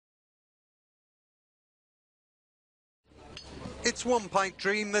It's one pipe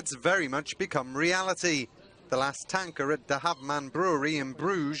dream that's very much become reality. The last tanker at De Haveman Brewery in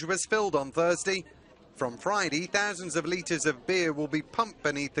Bruges was filled on Thursday. From Friday, thousands of litres of beer will be pumped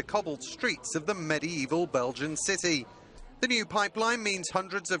beneath the cobbled streets of the medieval Belgian city. The new pipeline means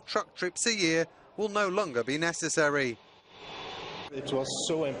hundreds of truck trips a year will no longer be necessary. It was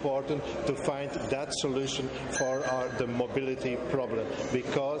so important to find that solution for the mobility problem,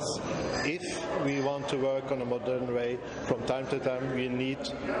 because if we want to work on a modern way, from time to time we need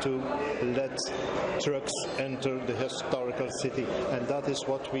to let trucks enter the historical city, and that is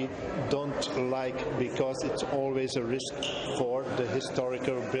what we don't like, because it's always a risk for the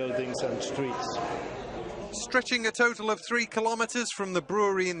historical buildings and streets. Stretching a total of 3 kilometres from the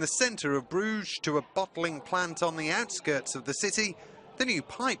brewery in the centre of Bruges to a bottling plant on the outskirts of the city, the new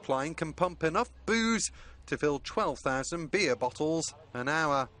pipeline can pump enough booze to fill 12,000 beer bottles an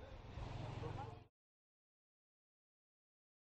hour.